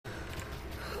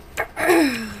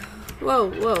Whoa,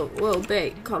 whoa, whoa,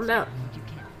 babe, calm down.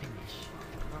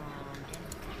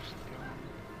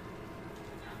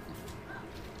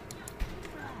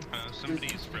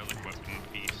 Somebody's relic weapon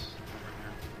piece.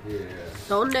 Yeah.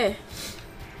 ¿Dónde?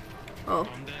 Oh.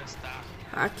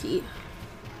 Aquí.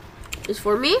 It's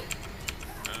for me?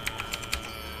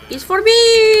 It's for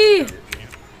me!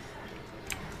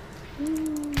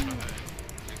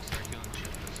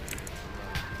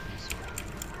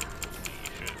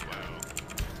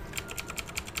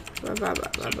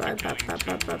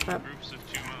 Groups of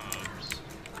 2 mobs.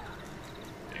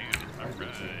 Damn,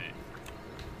 alright.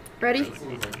 Ready?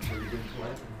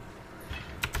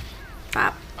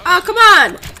 Pop. Oh, come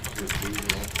on!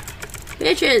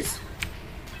 Bitches!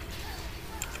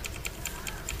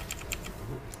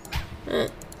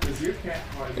 Is your cat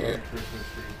climbing that Christmas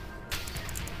tree?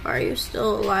 Are you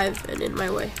still alive and in my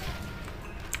way?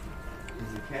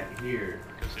 Is the cat here?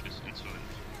 Because it is insolent.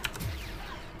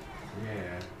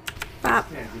 Yeah. Pop.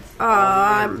 Oh,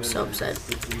 I'm so upset.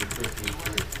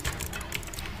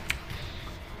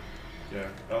 Yeah,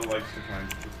 Elle likes to climb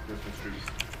Christmas trees.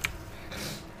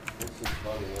 It's just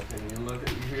funny looking.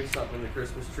 You hear something in the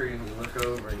Christmas tree and you look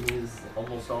over and he's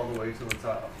almost all the way to the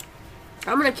top.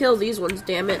 I'm gonna kill these ones,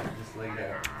 damn it. Just laid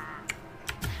out.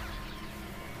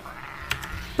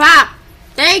 Pop!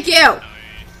 Thank you!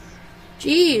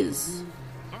 Jeez.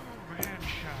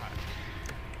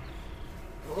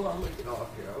 Well, I'm gonna get off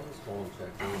here. I was just calling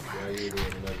checking while you were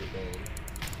doing another thing.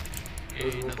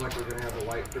 Doesn't look like we're gonna have a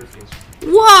white Christmas.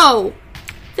 Whoa!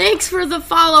 Thanks for the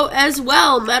follow as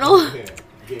well, Metal. Yeah.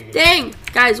 Dang!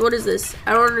 Guys, what is this?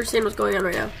 I don't understand what's going on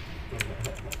right now.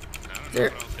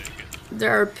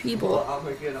 There are people. Well, I'm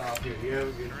gonna get off here. You have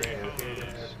a good day, okay,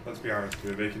 Dad? Let's be honest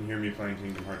here, they can hear me playing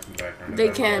Kingdom Hearts in the background.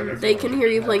 They can hear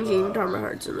you playing Kingdom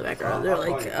Hearts in the background. They're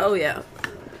like, oh yeah.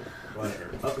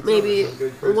 Maybe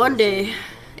one day.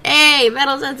 Hey,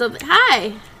 Metal said something.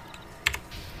 Hi!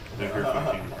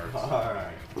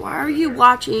 Alright. Why are you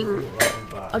watching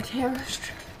a terrorist?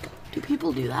 Do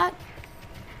people do that?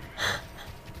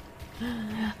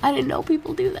 I didn't know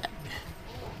people do that.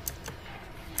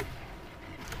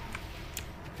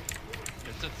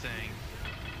 It's a thing.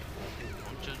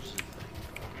 Don't judge the thing.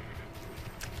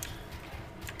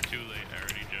 Too late, I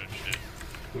already judged it.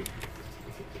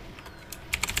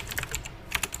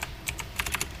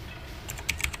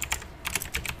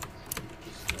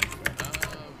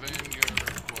 Vanguard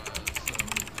request.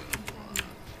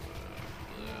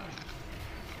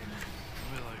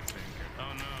 We like Vanguard.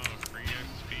 Oh no, free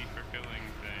XP for killing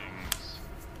things.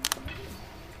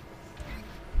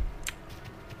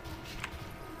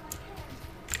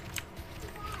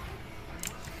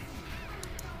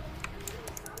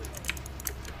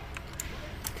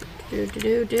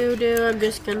 Do. I'm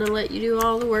just gonna let you do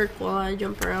all the work while I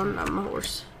jump around on my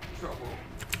horse. Trouble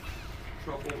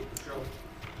with the show.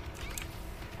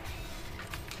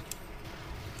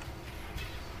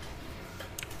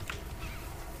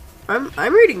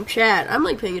 I'm reading chat. I'm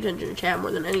like paying attention to chat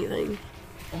more than anything.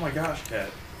 Oh my gosh,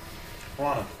 cat.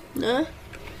 Lana. Nah?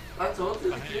 I told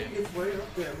you the kid gets way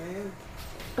up there, man.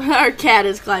 Our cat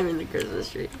is climbing the Christmas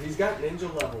tree. He's got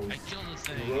ninja levels. I killed the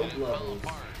thing Rogue and it fell levels.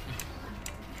 apart.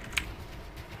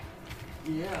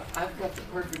 Yeah, I've got the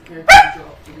perfect character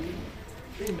job for you.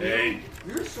 Hey.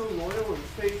 You're so loyal and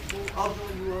faithful. I'll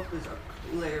join you up as a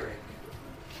cleric.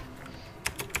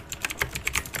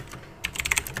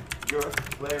 You're a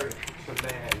cleric, so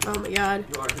man. Oh my god.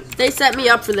 You are his They set me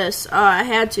up for this. I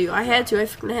had to. I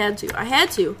fucking had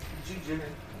to.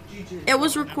 It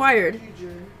was required.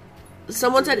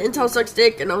 Someone said Intel sucks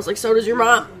dick, and I was like, so does your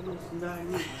mom.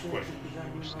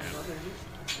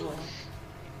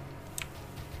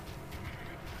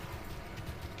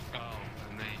 Oh,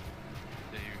 and they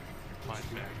replied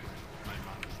back, my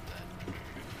mom is dead.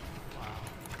 Wow.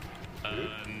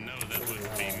 No, that would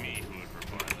be me who would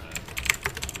reply that.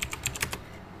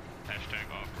 Hashtag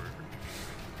awkward.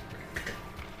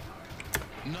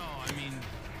 No, I mean,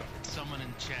 someone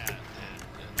in chat in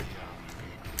the,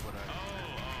 whatever.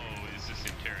 Oh, is this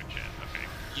in Tera chat? Okay.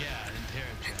 Yeah, in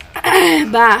Tera chat.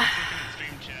 Bah.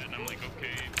 Stream chat, and I'm like,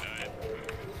 okay,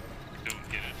 don't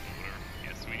get it, whatever.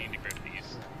 Yes, we need to grab these.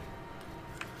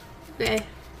 Okay.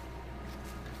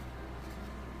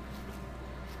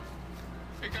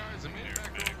 Hey guys, I made it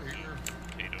back over here.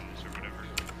 Potatoes or whatever.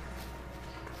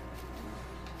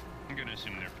 I'm gonna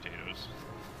assume they're potatoes.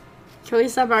 Can we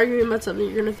stop arguing about something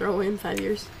you're gonna throw away in 5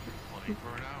 years? Plenty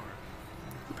for an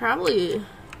hour. Probably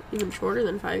even shorter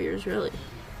than 5 years, really.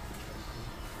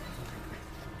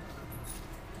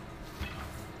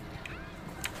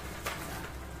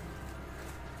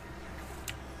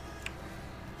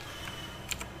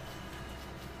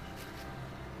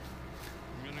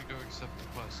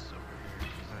 houses over here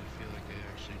because I feel like I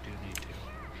actually do need to.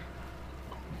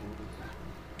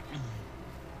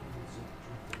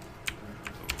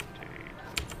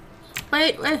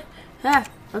 Wait. Ah.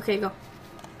 Okay, go.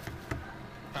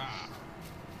 Ah.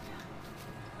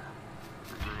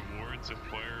 Rewards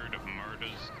acquired of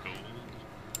Marta's gold.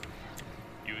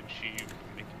 You achieve.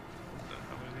 What the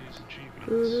hell are these achievements?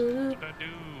 What did I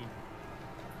do?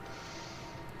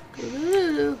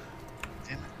 Damn it.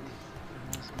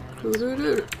 Where's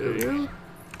Marta's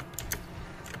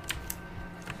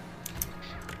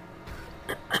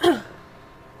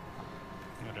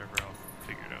Whatever, I'll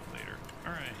figure it out later.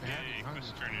 Alright, yay,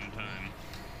 quest turn-in time.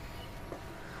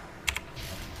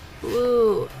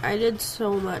 Ooh, I did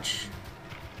so much.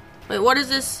 Wait, what is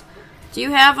this? Do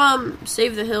you have,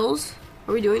 Save the Hills?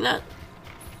 Are we doing that?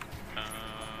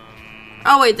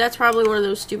 Oh, wait, that's probably one of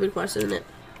those stupid quests, isn't it?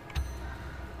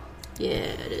 Yeah,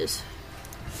 it is.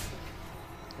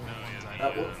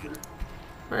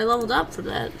 But I leveled up from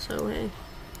that, so hey.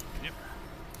 Yep.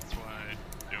 That's why I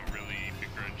don't really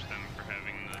begrudge them for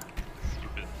having the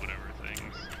stupid whatever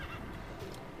things.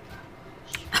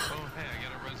 Oh, hey, I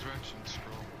got a resurrection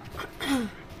scroll.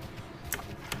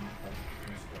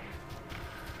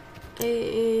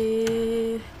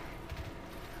 Hey.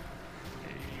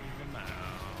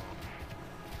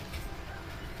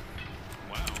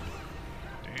 Wow.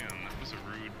 Damn, that was a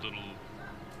rude little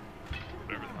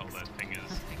whatever the hell that thing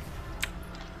is.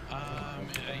 I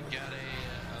got a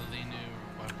Alinu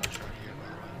weapon shot here, by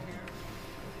the way.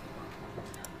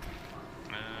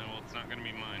 Well, it's not gonna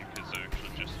be mine because I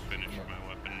actually just finished my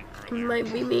weapon It earlier. might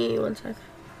be me. One sec.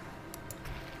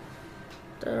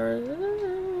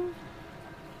 Lana,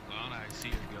 I see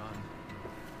your gun.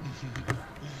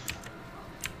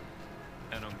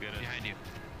 I don't get it. Behind you.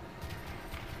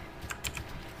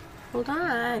 Hold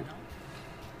on.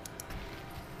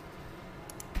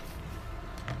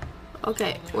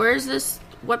 Okay, where's this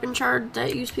weapon shard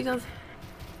that you speak of? Over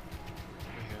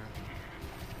here.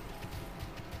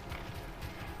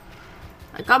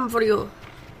 I come for you.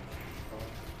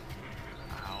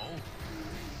 Ow.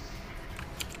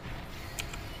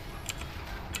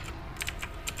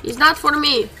 He's not for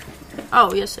me.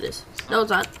 Oh, yes it is. No, it's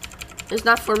not. It's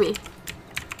not for me.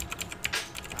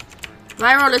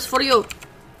 Viral is for you.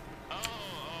 Oh,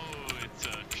 it's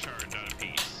a shard, not a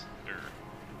piece.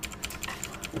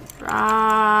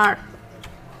 Rawr.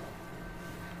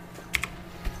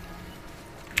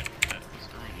 That was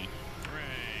for me.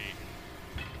 Hooray.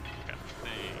 Got the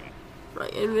thing. My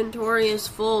inventory is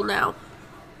full now.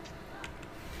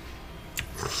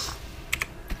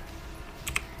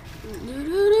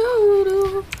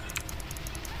 Do-do-do-do.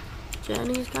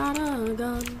 Jenny's got a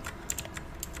gun.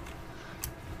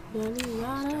 Jenny's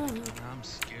got a gun. I'm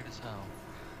scared as hell.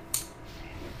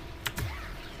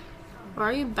 Why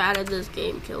are you bad at this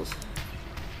game, Kills?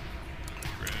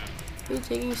 You're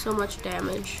taking so much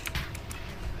damage.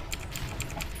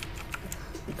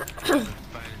 Fighting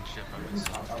shit by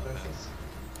myself for the past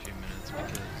few minutes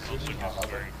because also just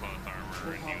wearing cloth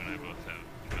armor and you and I both have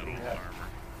metal armor.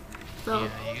 No, Yeah,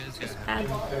 you guys just got add.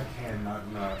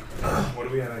 What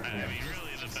do we have? I mean,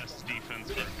 really, the best defense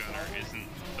for a gunner isn't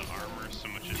the armor so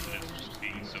much as it is just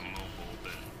being so mobile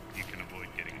that you can avoid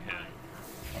getting hit.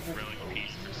 Relic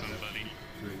piece for somebody.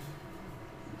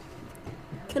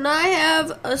 Can I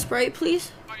have a Sprite,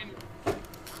 please?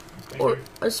 Or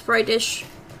a Sprite-ish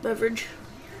beverage?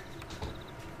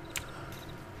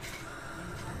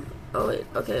 Oh wait,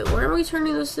 okay, where am we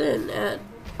turning this in at?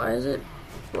 Why is it?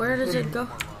 Where does it go?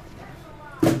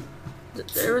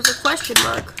 There was a question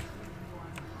mark.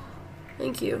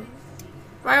 Thank you.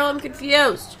 Viral, I'm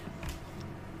confused.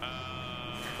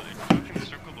 If you can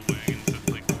circle the wagons that's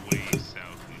like way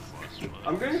south in Celestial.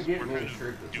 I'm gonna get me a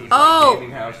shirt that says Oh!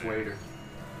 Gaming House Waiter.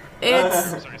 It's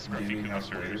Sorry, Scruffy Gaming Killer house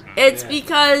Surgery's not. it's Yeah.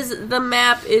 because the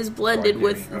map is blended Or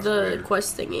with gaming house the later.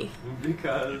 quest thingy.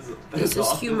 Because This as is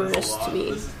often as humorous a lot- to me,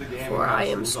 this is the gaming for I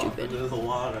house, am as often stupid. as a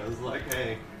lot. I was like,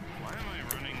 hey, Why am I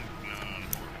running not on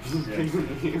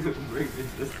horse? bring me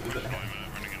this and Why that. am I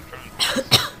running in front?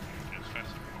 It's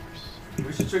fast horse.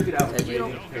 We should trick it out with Said you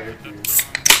making don't- characters.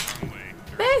 Wrong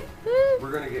way.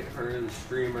 We're gonna get her the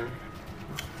streamer.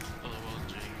 Oh, well,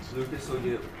 James. Lucas will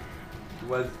get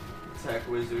Web Tech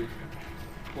Wizard.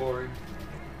 Corey.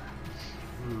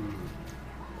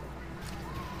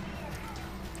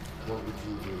 What would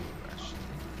you do?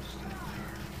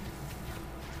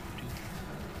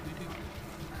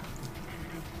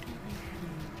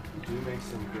 You do make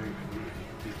some great food.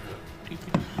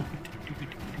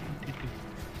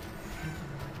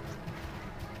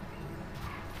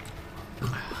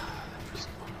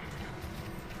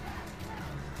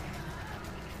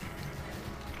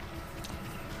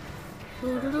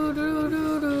 Calling the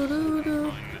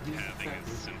tabbing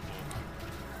is simple.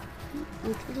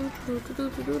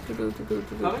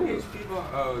 How many HP people?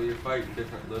 Oh, you're fighting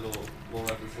different little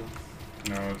Maleficents.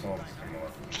 No, it's all the same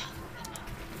Maleficent.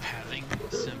 Having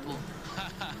simple?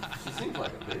 She seems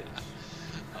like a bitch.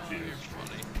 Oh, you're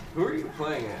funny. Who are you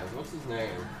playing as? What's his name?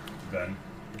 Ben.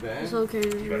 Ben? It's okay.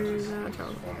 Ben's just You're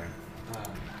funny.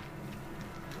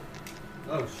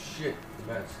 Oh shit,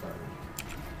 the match started.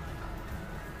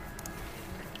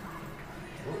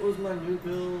 What was my new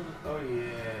build? Oh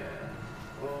yeah.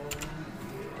 Oh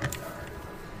yeah.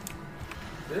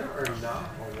 There are not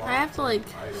a lot. I have to like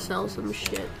of items sell in some this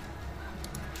shit. one.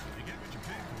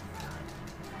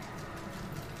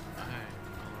 Alright,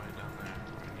 all the way down there.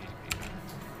 Where I need to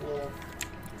be. Well,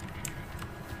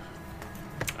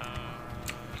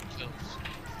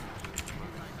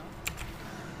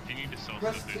 If you need to sell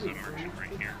Press stuff, there's a two. merchant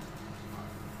right here.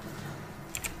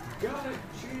 got it,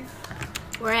 chief.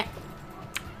 Where at?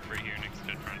 Right here next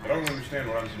to I front. don't understand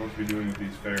what I'm supposed to be doing with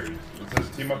these fairies. It says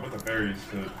team up with the fairies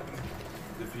to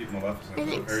defeat Maleficent. Hey,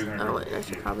 The thanks. fairies aren't Oh going wait, to I should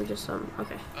defeat. probably just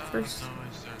okay. First No,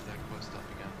 I started that quest up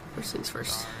again. first things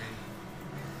first. Sorry.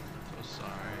 So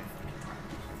sorry.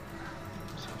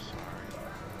 So sorry.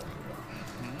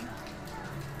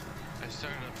 I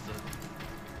started up the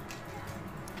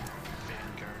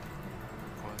Vanguard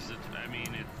quest. I mean,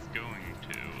 it's going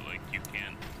to. Like, you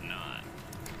can't not.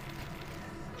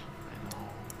 I know.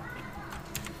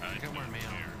 I got more mail.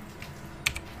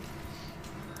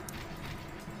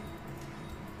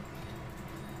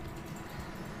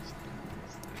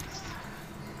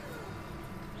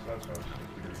 So that's what I was supposed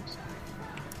to be doing.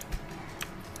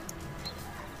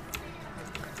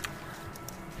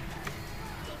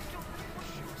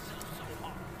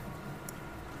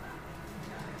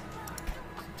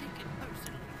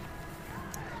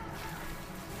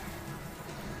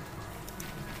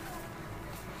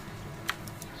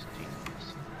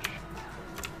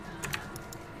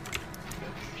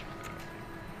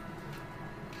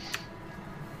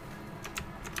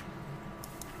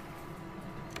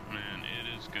 Man,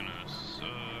 it is gonna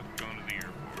suck going to the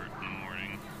airport in the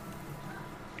morning.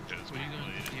 Because What are you going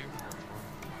to the airport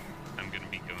for? I'm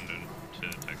gonna be going to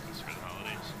Texas for the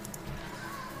holidays.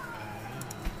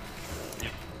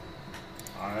 Yep.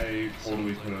 I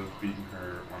totally could have beaten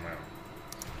her on my own.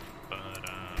 But,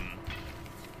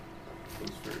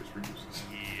 Those fairies were useless.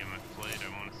 yeah, my flight, I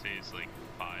want to say is like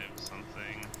 5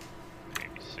 something,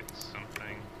 maybe 6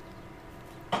 something.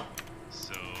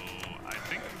 So, I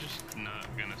think I'm just not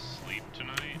gonna sleep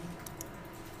tonight.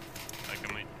 Like,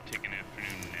 I might take an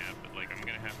afternoon nap, but like, I'm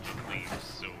gonna have to leave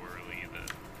so early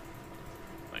that,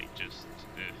 like, just,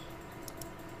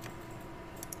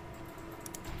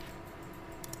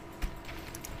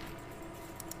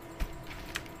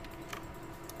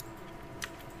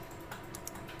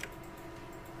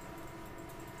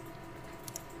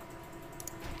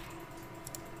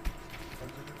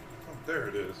 Oh, there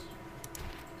it is.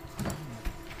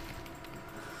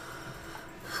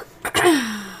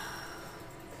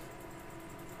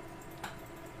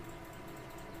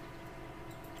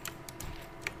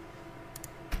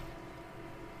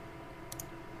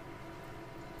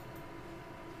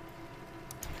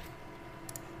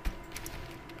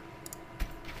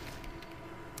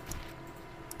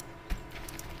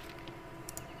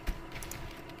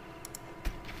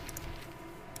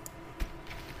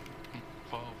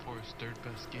 Fallout 4's third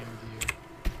best game of the year.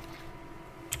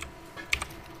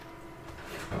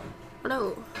 Oh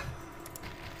no.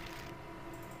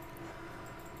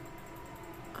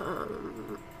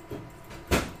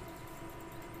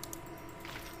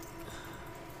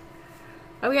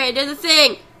 Okay, I did the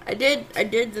thing. I did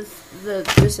the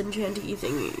disenchanting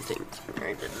thingy thing. I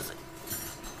did the thing.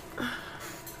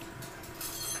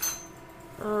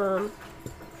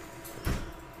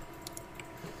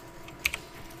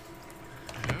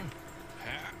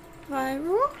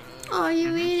 Viral? Oh,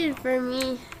 you waited for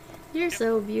me. You're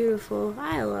so beautiful.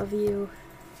 I love you.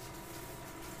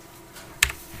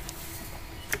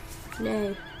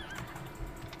 Nay.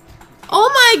 Oh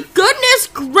my goodness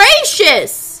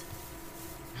gracious!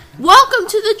 Welcome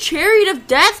to the Chariot of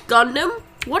Death, Gundam.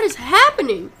 What is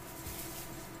happening?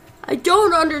 I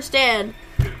don't understand.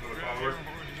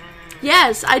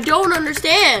 Yes, I don't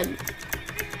understand.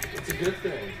 It's a good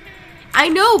thing. I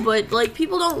know, but like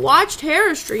people don't watch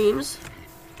Terra streams.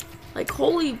 Like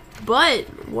holy butt,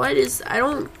 what is? I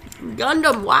don't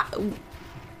Gundam. Why?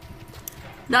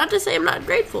 Not to say I'm not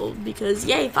grateful because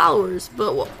yay followers,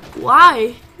 but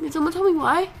why? Can someone tell me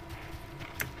why?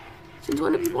 Since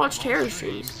when do people watch Terra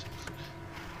streams?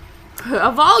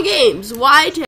 Of all games, why?